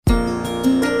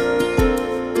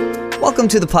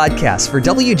Welcome to the podcast for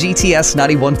WGTS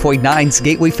 91.9's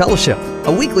Gateway Fellowship,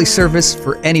 a weekly service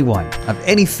for anyone of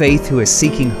any faith who is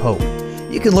seeking hope.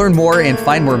 You can learn more and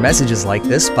find more messages like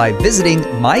this by visiting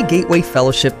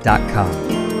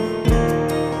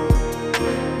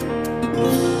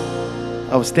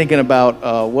mygatewayfellowship.com. I was thinking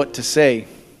about what to say,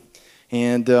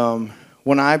 and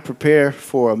when I prepare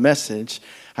for a message,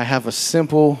 I have a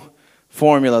simple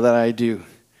formula that I do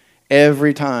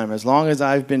every time. As long as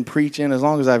I've been preaching, as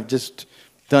long as I've just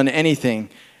done anything,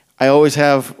 I always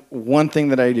have one thing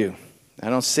that I do. I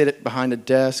don't sit behind a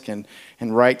desk and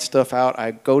write stuff out.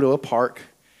 I go to a park,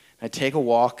 I take a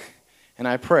walk, and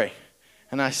I pray.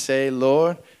 And I say,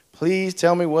 Lord, please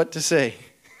tell me what to say.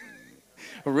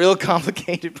 A real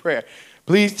complicated prayer.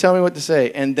 Please tell me what to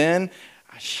say. And then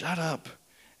I shut up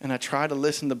and I try to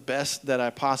listen the best that I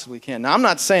possibly can. Now, I'm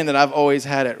not saying that I've always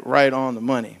had it right on the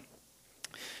money.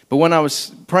 But when I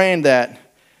was praying that,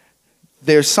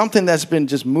 there's something that's been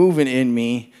just moving in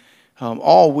me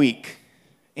all week.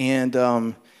 And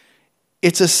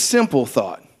it's a simple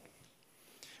thought.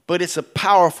 But it's a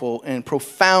powerful and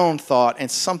profound thought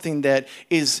and something that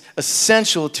is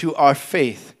essential to our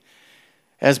faith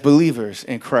as believers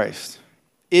in Christ.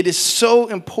 It is so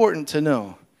important to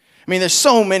know. I mean, there's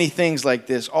so many things like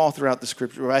this all throughout the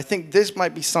scripture. I think this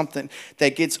might be something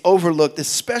that gets overlooked,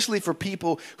 especially for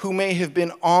people who may have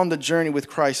been on the journey with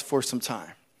Christ for some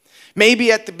time.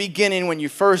 Maybe at the beginning when you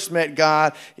first met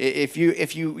God, if you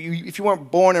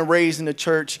weren't born and raised in the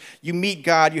church, you meet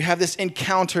God, you have this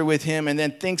encounter with him, and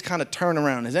then things kind of turn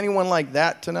around. Is anyone like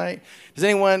that tonight?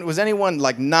 Was anyone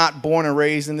like not born and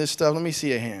raised in this stuff? Let me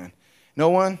see a hand. No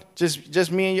one?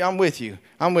 Just me and you? I'm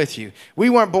with you. We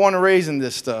weren't born and raised in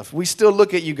this stuff. We still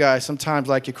look at you guys sometimes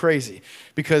like you're crazy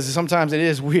because sometimes it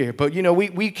is weird. But, you know,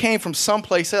 we came from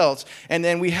someplace else, and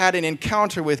then we had an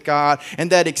encounter with God,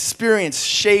 and that experience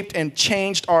shaped and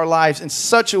changed our lives in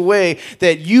such a way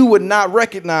that you would not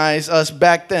recognize us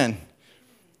back then.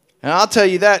 And I'll tell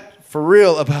you that for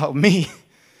real about me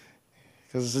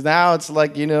because now it's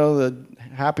like, you know, the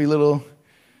happy little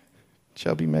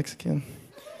chubby Mexican.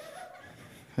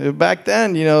 Back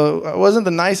then, you know, I wasn't the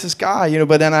nicest guy, you know,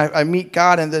 but then I meet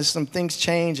God and there's some things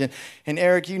change. And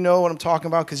Eric, you know what I'm talking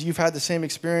about because you've had the same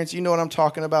experience. You know what I'm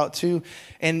talking about too.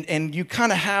 And you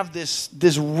kind of have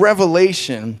this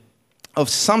revelation of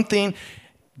something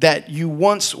that you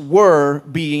once were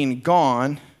being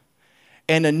gone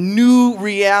and a new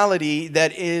reality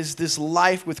that is this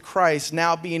life with Christ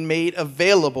now being made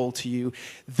available to you.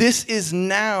 This is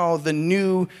now the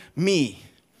new me.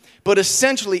 But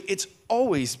essentially, it's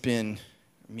always been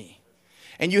me.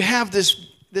 And you have this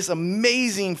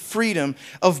amazing freedom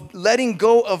of letting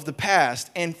go of the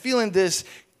past and feeling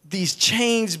these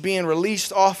chains being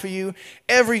released off of you.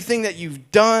 Everything that you've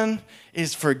done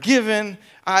is forgiven.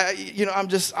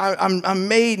 I'm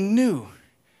made new.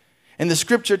 And the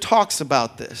scripture talks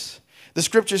about this. The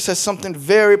scripture says something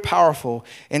very powerful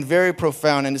and very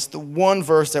profound, and it's the one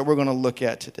verse that we're going to look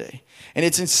at today. And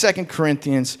it's in 2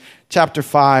 Corinthians chapter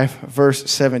 5,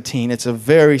 verse 17. It's a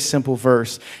very simple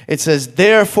verse. It says,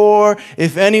 "Therefore,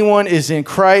 if anyone is in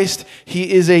Christ,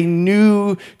 he is a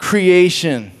new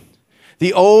creation.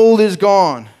 The old is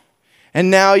gone, and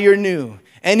now you're new.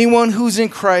 Anyone who's in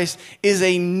Christ is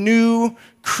a new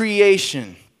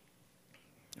creation."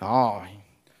 Oh,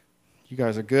 you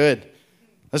guys are good.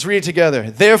 Let's read it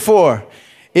together. "Therefore,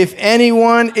 if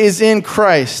anyone is in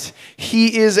Christ,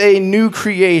 he is a new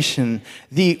creation.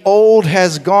 The old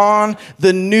has gone,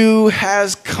 the new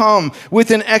has come,"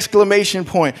 with an exclamation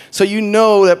point. So you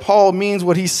know that Paul means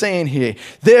what he's saying here.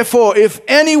 Therefore, if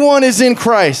anyone is in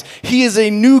Christ, he is a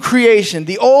new creation.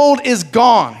 The old is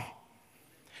gone.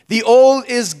 The old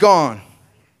is gone.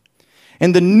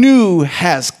 And the new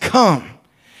has come.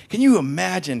 Can you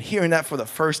imagine hearing that for the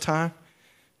first time?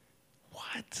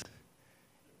 What?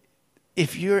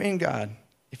 If you're in God,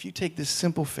 if you take this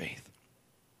simple faith,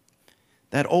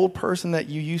 that old person that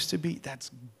you used to be,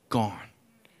 that's gone.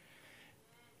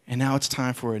 And now it's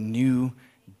time for a new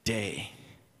day.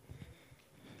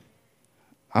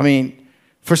 I mean,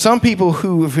 for some people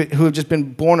who have just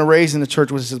been born and raised in the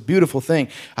church, which is a beautiful thing,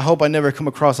 I hope I never come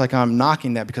across like I'm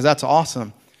knocking that because that's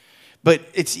awesome. But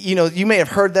it's, you know, you may have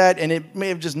heard that and it may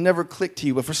have just never clicked to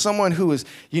you. But for someone who has,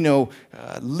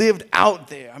 lived out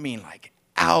there, I mean, like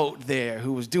out there,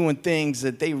 who was doing things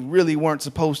that they really weren't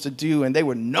supposed to do, and they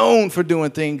were known for doing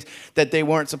things that they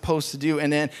weren't supposed to do,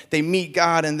 and then they meet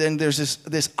God, and then there's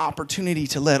this opportunity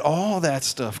to let all that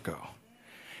stuff go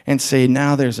and say,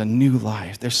 now there's a new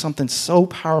life. There's something so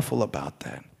powerful about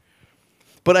that.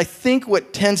 But I think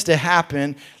what tends to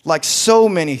happen, like so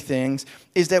many things,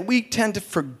 is that we tend to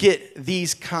forget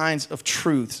these kinds of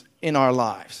truths in our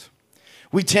lives.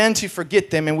 We tend to forget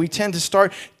them, and we tend to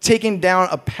start taking down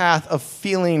a path of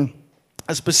feeling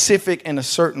a specific and a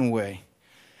certain way,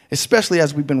 especially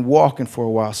as we've been walking for a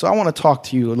while. So I want to talk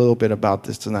to you a little bit about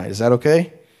this tonight. Is that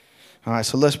okay? All right,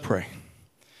 so let's pray.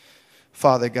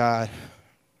 Father God,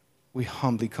 we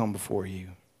humbly come before you.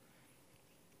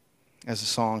 As the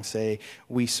song say,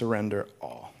 we surrender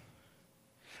all.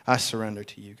 I surrender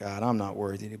to you, God. I'm not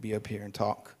worthy to be up here and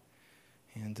talk.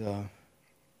 And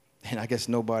I guess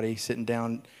nobody sitting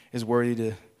down is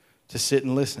worthy to sit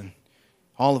and listen.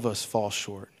 All of us fall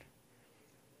short.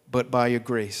 But by your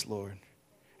grace, Lord,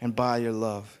 and by your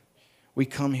love, we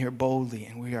come here boldly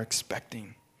and we are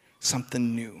expecting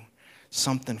something new,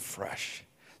 something fresh,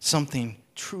 something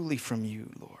truly from you,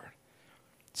 Lord.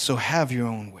 So have your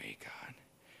own way, God.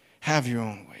 Have your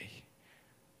own way.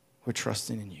 We're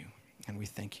trusting in you, and we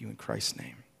thank you in Christ's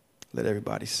name. Let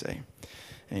everybody say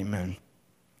amen.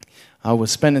 I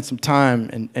was spending some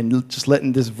time and just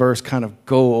letting this verse kind of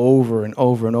go over and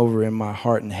over and over in my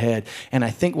heart and head. And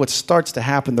I think what starts to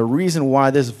happen, the reason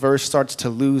why this verse starts to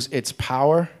lose its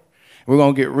power, we're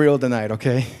going to get real tonight,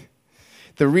 okay?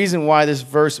 The reason why this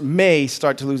verse may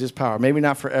start to lose its power, maybe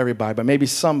not for everybody, but maybe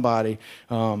somebody,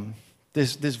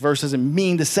 this verse doesn't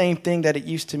mean the same thing that it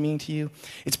used to mean to you.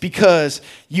 It's because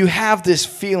you have this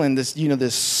feeling,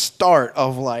 this start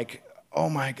of like, oh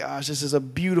my gosh, this is a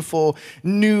beautiful,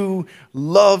 new,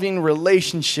 loving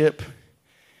relationship.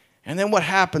 And then what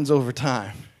happens over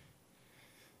time?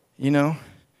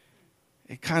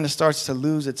 It kind of starts to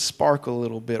lose its sparkle a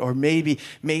little bit. Or maybe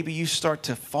you start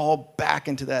to fall back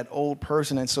into that old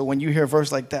person. And so when you hear a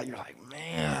verse like that, you're like,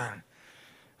 man,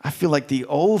 I feel like the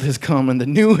old has come and the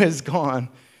new has gone.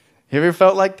 Have you ever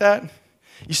felt like that?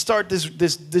 You start this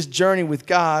journey with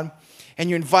God, and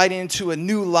you're invited into a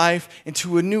new life,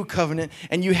 into a new covenant,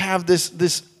 and you have this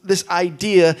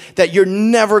idea that you're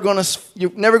never gonna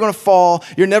fall,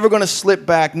 you're never gonna slip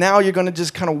back. Now you're gonna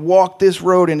just kind of walk this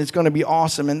road, and it's gonna be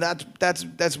awesome, and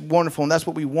that's wonderful, and that's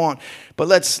what we want. But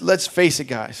let's face it,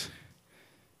 guys.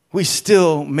 We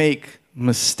still make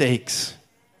mistakes.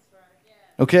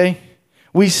 Okay?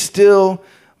 We still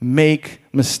make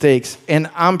mistakes.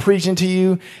 And I'm preaching to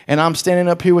you, and I'm standing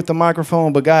up here with the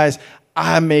microphone, but guys,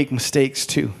 I make mistakes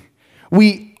too.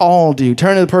 We all do.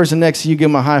 Turn to the person next to you, give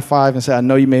them a high five, and say, I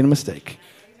know you made a mistake.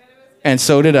 And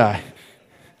so did I.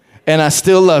 And I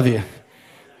still love you.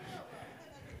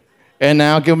 And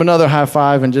now give them another high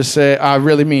five and just say, I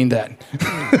really mean that.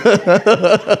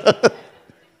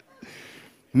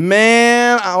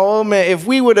 Man, if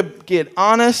we were to get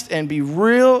honest and be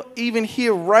real, even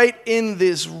here right in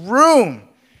this room,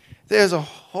 there's a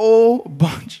whole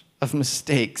bunch of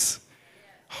mistakes.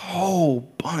 Whole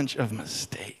bunch of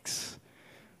mistakes.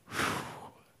 Whew.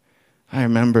 I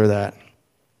remember that.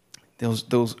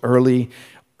 Those early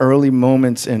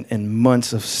moments and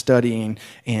months of studying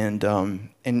and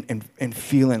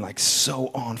feeling like so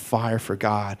on fire for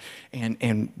God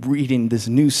and reading this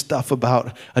new stuff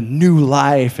about a new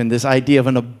life and this idea of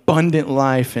an abundant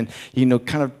life and,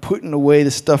 kind of putting away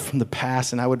the stuff from the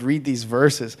past. And I would read these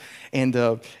verses and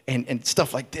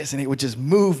stuff like this, and it would just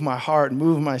move my heart,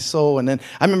 move my soul. And then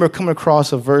I remember coming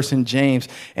across a verse in James,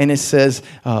 and it says,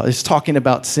 it's talking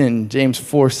about sin, James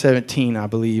 4:17, I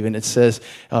believe. And it says,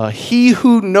 he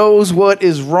who knows what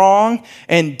is wrong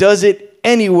and does it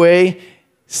anyway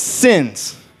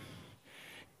sins.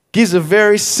 Gives a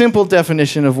very simple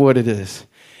definition of what it is.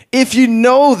 If you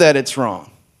know that it's wrong,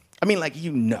 And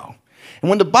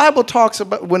when the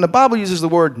Bible uses the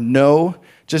word know,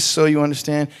 just so you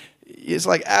understand, it's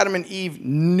like Adam and Eve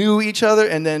knew each other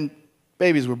and then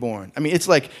babies were born. It's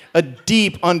like a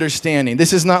deep understanding.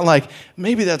 This is not like,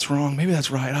 maybe that's wrong, maybe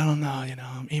that's right, I don't know,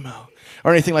 I'm emo,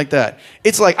 or anything like that.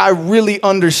 It's like, I really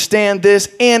understand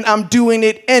this and I'm doing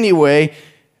it anyway.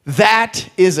 That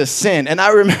is a sin. And I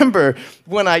remember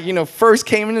when I, first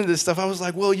came into this stuff, I was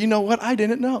like, well, you know what? I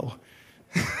didn't know.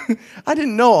 I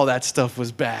didn't know all that stuff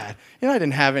was bad. I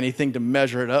didn't have anything to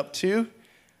measure it up to.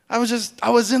 I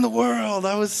was in the world.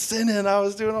 I was sinning. I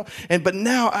was doing all, but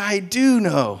now I do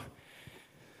know.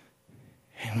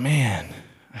 And man,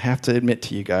 I have to admit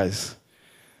to you guys,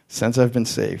 since I've been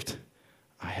saved,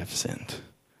 I have sinned.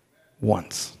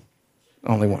 Once.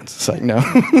 Only once. It's like, no.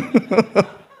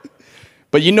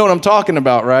 But you know what I'm talking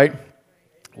about, right?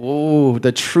 Oh,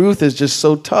 the truth is just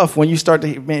so tough when you start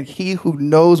to, man, he who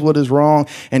knows what is wrong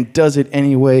and does it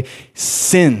anyway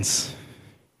sins.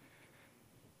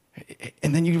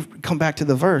 And then you come back to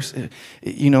the verse,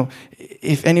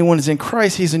 if anyone is in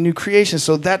Christ, he's a new creation.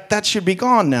 So that should be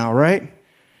gone now, right?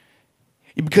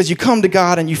 Because you come to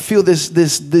God and you feel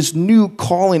this new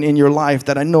calling in your life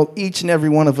that I know each and every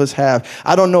one of us have.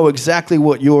 I don't know exactly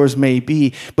what yours may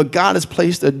be, but God has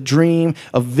placed a dream,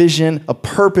 a vision, a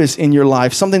purpose in your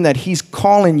life, something that he's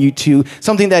calling you to,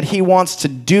 something that he wants to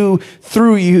do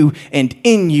through you and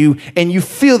in you. And you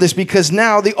feel this because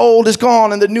now the old is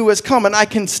gone and the new has come, and I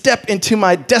can step into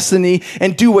my destiny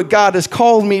and do what God has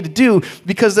called me to do,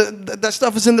 because that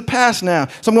stuff is in the past now.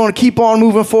 So I'm going to keep on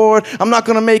moving forward. I'm not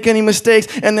going to make any mistakes.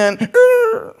 And then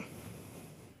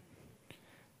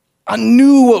I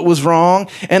knew what was wrong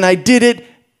and I did it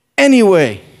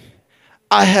anyway.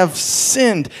 I have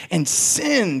sinned. And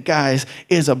sin, guys,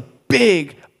 is a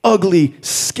big, ugly,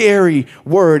 scary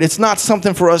word. It's not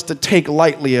something for us to take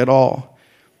lightly at all.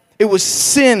 It was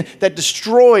sin that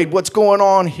destroyed what's going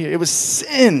on here. It was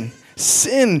sin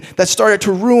that started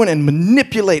to ruin and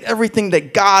manipulate everything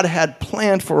that God had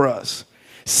planned for us.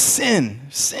 Sin.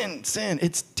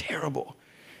 It's terrible.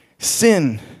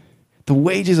 Sin, the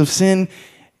wages of sin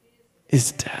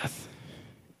is death.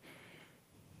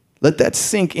 Let that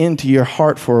sink into your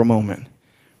heart for a moment.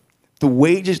 The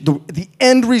wages, the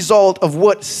end result of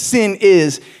what sin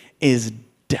is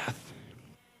death.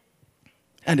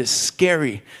 That is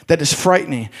scary. That is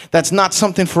frightening. That's not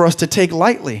something for us to take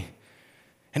lightly.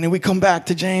 And then we come back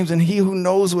to James, and he who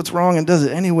knows what's wrong and does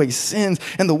it anyway sins,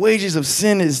 and the wages of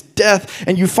sin is death,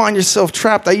 and you find yourself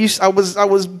trapped. I was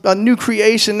a new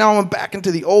creation, now I'm back into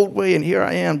the old way, and here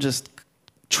I am just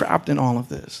trapped in all of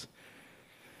this.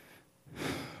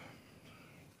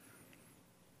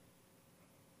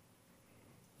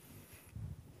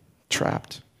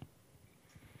 Trapped.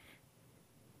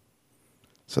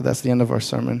 So that's the end of our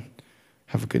sermon.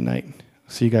 Have a good night.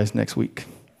 See you guys next week.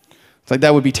 It's like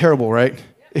that would be terrible, right?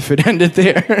 If it ended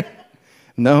there.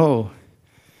 No.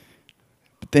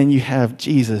 But then you have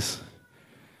Jesus.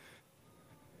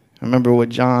 Remember what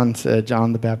John said,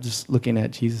 John the Baptist looking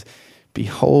at Jesus.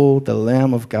 Behold the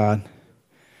Lamb of God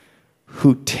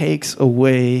who takes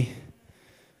away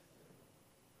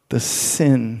the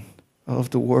sin of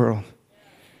the world.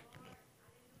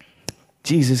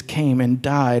 Jesus came and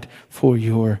died for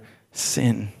your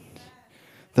sin.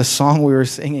 The song we were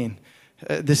singing,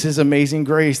 this is amazing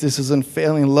grace. This is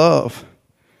unfailing love.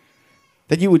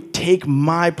 That you would take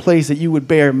my place, that you would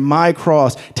bear my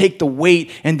cross, take the weight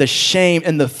and the shame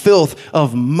and the filth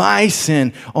of my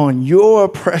sin on your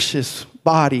precious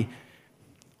body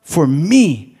for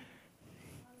me.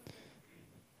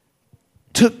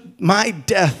 Took my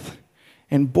death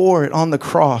and bore it on the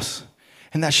cross.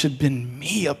 And that should have been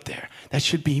me up there. That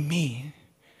should be me.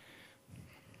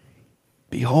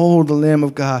 Behold the Lamb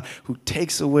of God who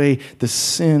takes away the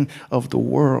sin of the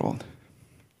world.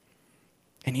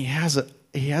 And he has a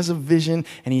vision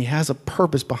and he has a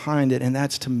purpose behind it, and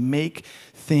that's to make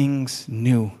things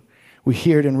new. We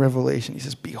hear it in Revelation. He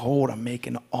says, behold, I'm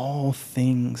making all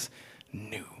things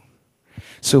new.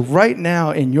 So right now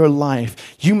in your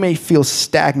life, you may feel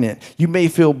stagnant. You may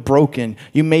feel broken.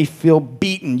 You may feel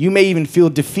beaten. You may even feel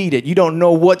defeated. You don't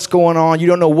know what's going on. You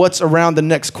don't know what's around the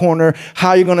next corner,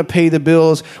 how you're going to pay the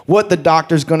bills, what the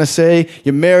doctor's going to say.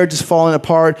 Your marriage is falling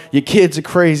apart. Your kids are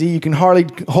crazy. You can hardly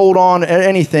hold on to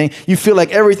anything. You feel like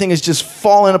everything is just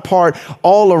falling apart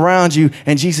all around you.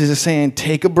 And Jesus is saying,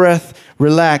 take a breath.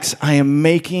 Relax, I am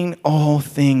making all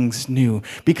things new.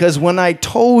 Because when I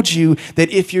told you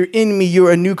that if you're in me, you're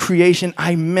a new creation,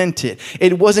 I meant it.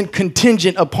 It wasn't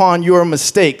contingent upon your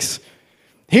mistakes.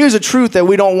 Here's a truth that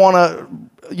we don't want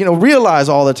to, realize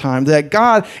all the time, that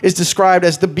God is described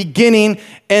as the beginning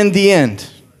and the end.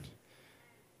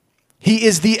 He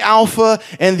is the Alpha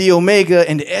and the Omega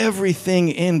and everything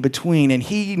in between. And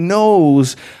he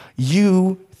knows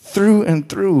you through and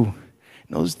through.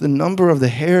 Knows the number of the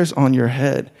hairs on your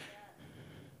head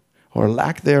or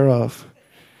lack thereof,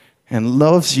 and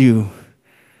loves you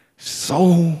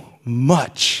so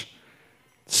much.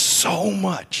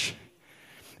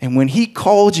 And when he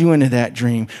called you into that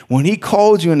dream, when he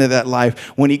called you into that life,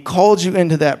 when he called you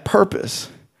into that purpose,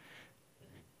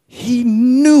 he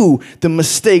knew the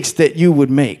mistakes that you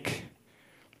would make.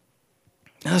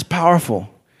 That's powerful.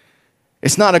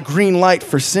 It's not a green light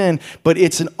for sin, but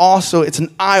it's an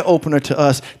eye-opener to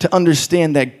us to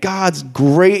understand that God's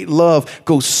great love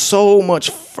goes so much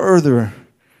further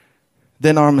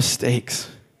than our mistakes.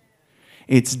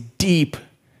 It's deep,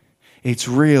 it's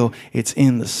real, it's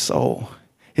in the soul.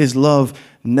 His love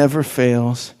never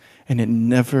fails, and it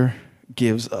never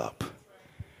gives up.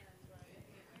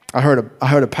 I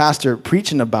heard a pastor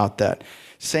preaching about that,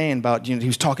 saying about, he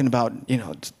was talking about,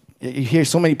 you hear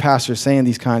so many pastors saying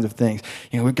these kinds of things.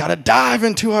 We've got to dive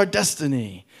into our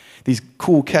destiny. These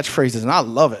cool catchphrases, and I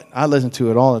love it. I listen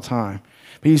to it all the time.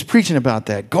 But he was preaching about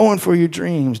that, going for your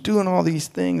dreams, doing all these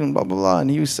things and blah, blah, blah.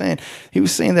 And he was saying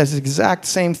that exact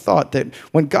same thought, that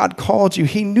when God called you,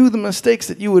 he knew the mistakes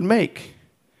that you would make.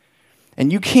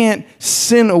 And you can't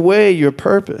sin away your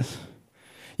purpose.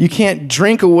 You can't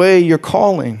drink away your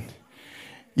calling.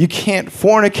 You can't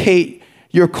fornicate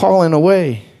your calling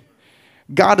away.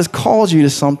 God has called you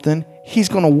to something. He's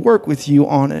going to work with you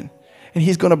on it. And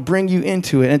he's going to bring you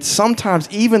into it. And sometimes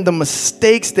even the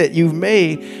mistakes that you've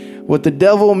made, what the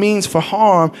devil means for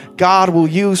harm, God will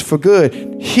use for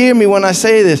good. Hear me when I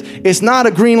say this. It's not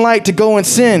a green light to go and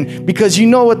sin, because you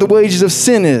know what the wages of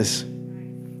sin is.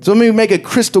 So let me make it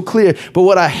crystal clear. But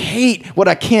what I hate, what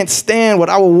I can't stand, what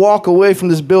I will walk away from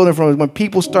this building from, is when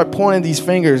people start pointing these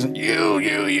fingers.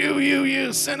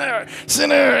 You, sinner,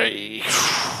 sinner.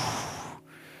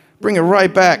 Bring it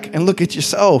right back and look at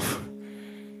yourself.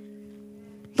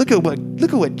 Look at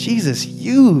what Jesus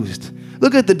used.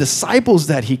 Look at the disciples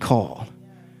that he called.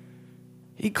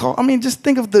 Just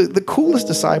think of the coolest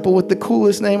disciple with the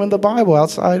coolest name in the Bible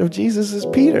outside of Jesus is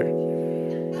Peter.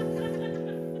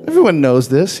 Everyone knows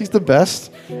this. He's the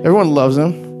best. Everyone loves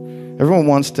him. Everyone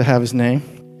wants to have his name.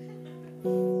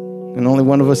 And only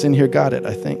one of us in here got it,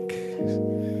 I think.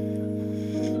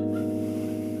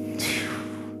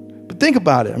 But think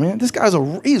about it. This guy's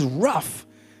he's rough.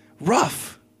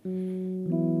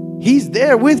 He's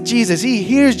there with Jesus. He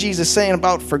hears Jesus saying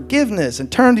about forgiveness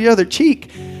and turn the other cheek.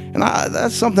 And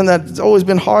that's something that's always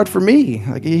been hard for me.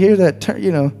 Like you hear that, turn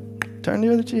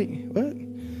the other cheek. What?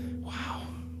 Wow,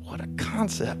 what a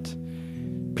concept.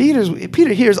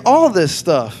 Peter hears all this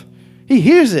stuff. He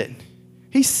hears it.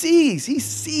 He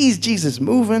sees Jesus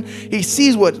moving. He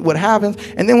sees what happens.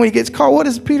 And then when he gets caught, what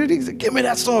does Peter do? He says, give me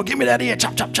that sword, give me that ear,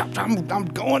 chop, chop, chop. I'm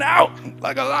going out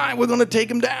like a lion. We're going to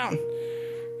take him down.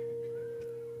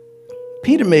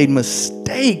 Peter made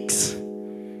mistakes.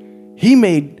 He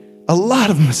made a lot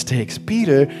of mistakes.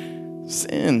 Peter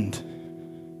sinned.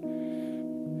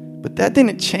 But that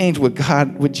didn't change what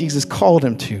Jesus called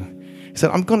him to. He said,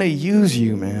 I'm going to use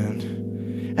you,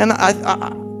 man. And I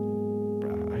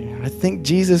think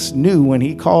Jesus knew when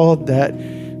he called that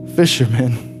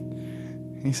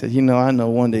fisherman. He said, I know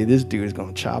one day this dude is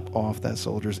going to chop off that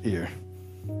soldier's ear.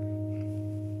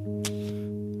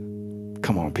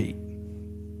 Come on, Pete.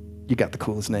 You got the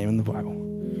coolest name in the Bible.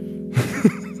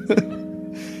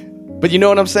 But you know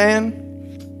what I'm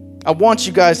saying? I want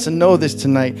you guys to know this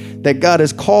tonight, that God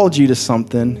has called you to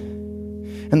something.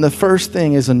 And the first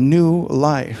thing is a new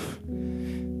life.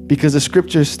 Because the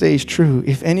scripture stays true.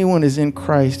 If anyone is in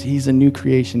Christ, he's a new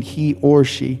creation. He or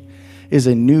she is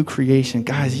a new creation.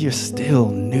 Guys, you're still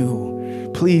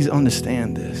new. Please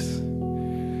understand this.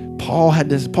 Paul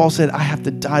said, I have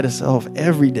to die to self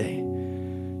every day.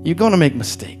 You're going to make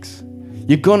mistakes.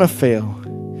 You're going to fail.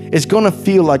 It's going to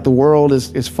feel like the world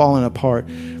is falling apart,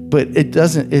 but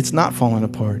it's not falling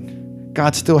apart.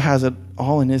 God still has it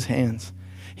all in his hands.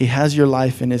 He has your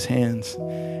life in his hands,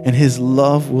 and his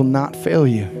love will not fail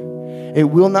you. It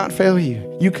will not fail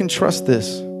you. You can trust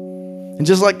this. And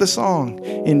just like the song,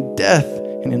 in death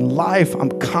and in life, I'm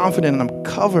confident and I'm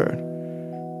covered.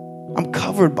 I'm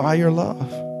covered by your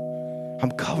love.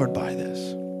 I'm covered by this.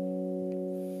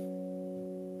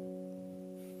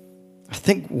 I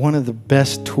think one of the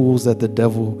best tools that the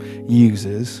devil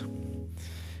uses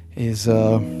is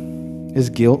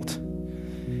guilt.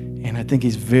 And I think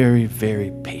he's very,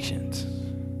 very patient.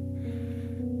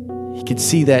 He can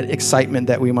see that excitement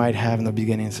that we might have in the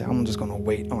beginning and say, I'm just going to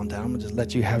wait on that. I'm going to just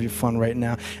let you have your fun right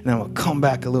now. And then I'm going to come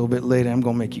back a little bit later. I'm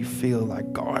going to make you feel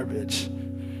like garbage.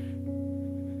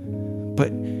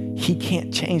 But he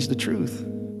can't change the truth.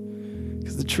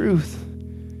 Because the truth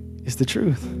is the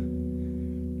truth.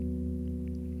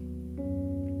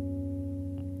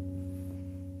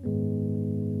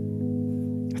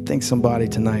 I think somebody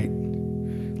tonight,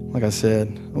 like I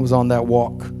said, I was on that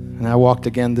walk, and I walked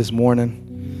again this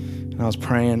morning, and I was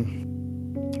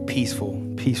praying,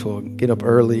 peaceful, get up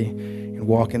early and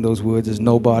walk in those woods. There's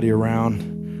nobody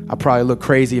around. I probably look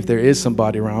crazy if there is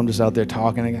somebody around. I'm just out there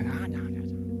talking,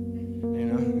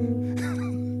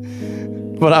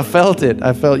 But I felt it.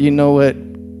 I felt, you know what?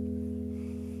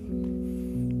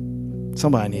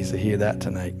 Somebody needs to hear that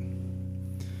tonight.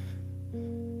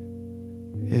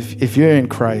 If you're in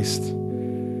Christ,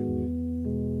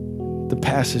 the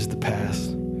past is the past.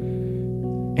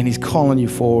 And he's calling you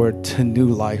forward to new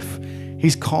life.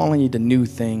 He's calling you to new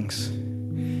things.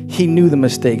 He knew the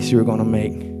mistakes you were going to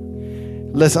make.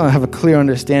 Let's have a clear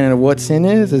understanding of what sin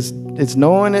is. It's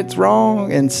knowing it's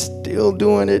wrong and still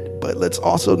doing it, but let's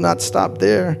also not stop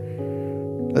there.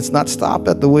 Let's not stop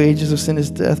at the wages of sin is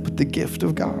death, but the gift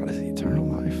of God is eternal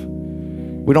life.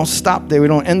 We don't stop there. We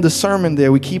don't end the sermon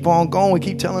there. We keep on going. We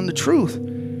keep telling the truth,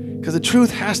 because the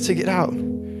truth has to get out.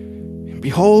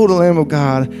 Behold the Lamb of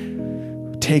God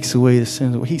who takes away the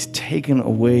sins. He's taken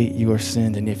away your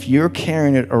sins. And if you're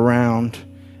carrying it around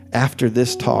after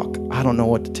this talk, I don't know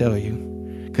what to tell you,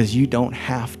 because you don't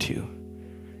have to.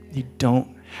 You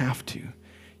don't have to.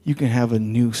 You can have a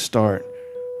new start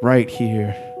right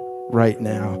here, right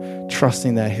now,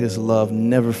 trusting that his love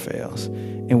never fails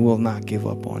and will not give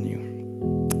up on you.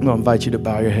 I'm going to invite you to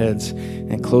bow your heads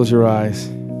and close your eyes.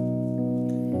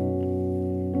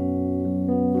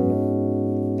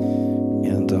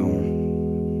 And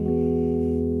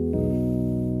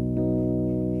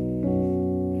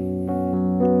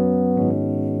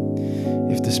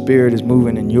if the Spirit is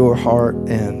moving in your heart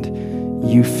and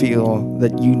you feel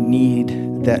that you need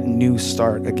that new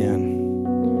start again,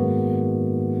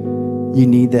 you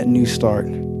need that new start.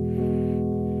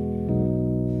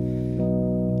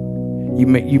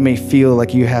 You may feel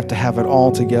like you have to have it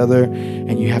all together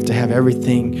and you have to have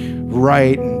everything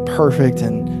right and perfect,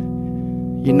 and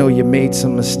you know you made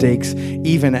some mistakes.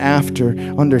 Even after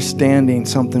understanding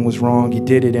something was wrong, you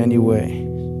did it anyway.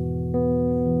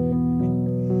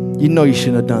 You know you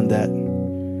shouldn't have done that.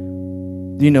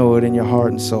 You know it in your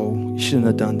heart and soul. You shouldn't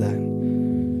have done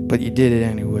that. But you did it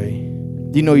anyway.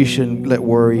 You know you shouldn't let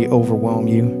worry overwhelm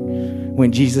you.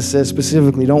 When Jesus says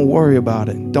specifically, don't worry about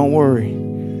it. Don't worry.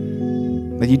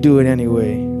 But you do it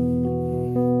anyway.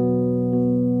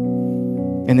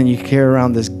 And then you carry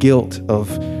around this guilt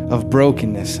of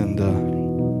brokenness, and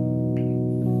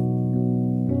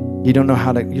you don't know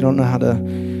how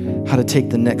to take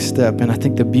the next step. And I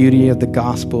think the beauty of the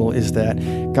gospel is that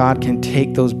God can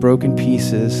take those broken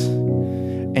pieces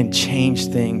and change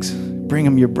things. Bring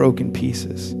him your broken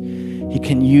pieces. He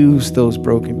can use those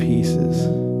broken pieces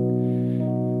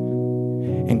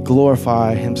and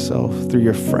glorify himself through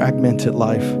your fragmented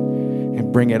life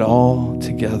and bring it all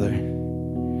together.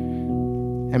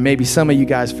 And maybe some of you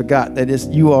guys forgot that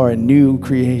you are a new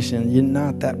creation. You're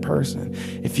not that person.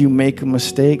 If you make a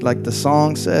mistake, like the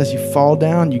song says, you fall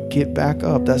down, you get back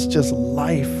up. That's just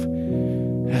life.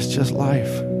 That's just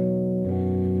life.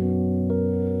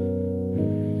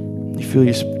 You feel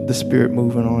the Spirit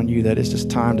moving on you, that it's just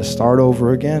time to start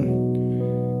over again.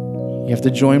 You have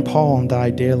to join Paul and die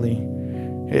daily.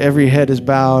 Every head is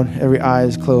bowed, every eye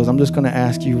is closed. I'm just going to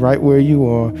ask you right where you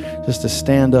are just to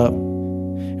stand up.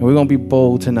 And we're going to be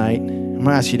bold tonight. I'm going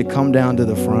to ask you to come down to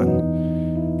the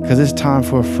front, because it's time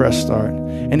for a fresh start.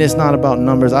 And it's not about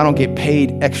numbers. I don't get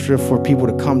paid extra for people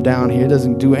to come down here. It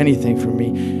doesn't do anything for me.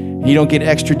 You don't get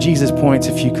extra Jesus points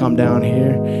if you come down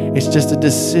here. It's just a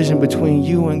decision between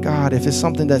you and God. If it's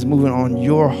something that's moving on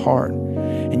your heart,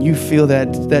 and you feel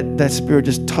that Spirit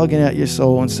just tugging at your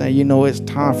soul and saying, you know, it's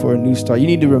time for a new start. You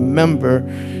need to remember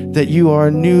that you are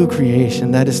a new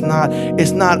creation, that it's not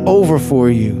over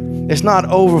for you. It's not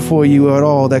over for you at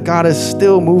all, that God is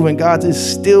still moving. God is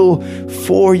still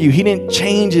for you. He didn't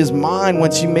change his mind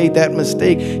once you made that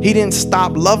mistake. He didn't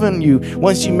stop loving you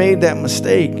once you made that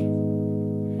mistake.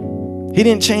 He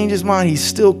didn't change his mind. He's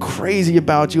still crazy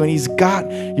about you, and he's got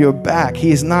your back.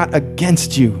 He is not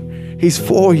against you. He's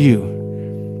for you.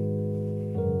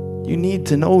 You need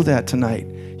to know that tonight.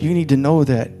 You need to know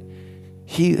that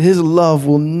his love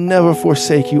will never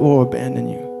forsake you or abandon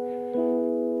you.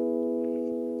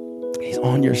 He's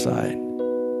on your side.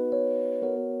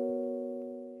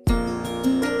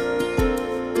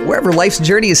 Wherever life's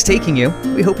journey is taking you,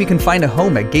 we hope you can find a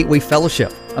home at Gateway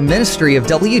Fellowship, a ministry of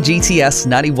WGTS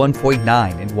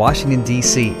 91.9 in Washington,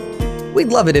 D.C. We'd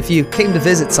love it if you came to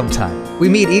visit sometime. We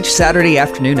meet each Saturday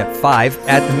afternoon at 5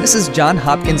 at the Mrs. John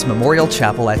Hopkins Memorial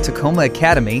Chapel at Tacoma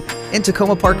Academy in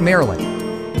Tacoma Park, Maryland.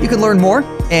 You can learn more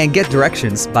and get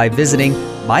directions by visiting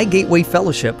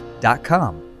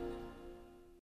mygatewayfellowship.com.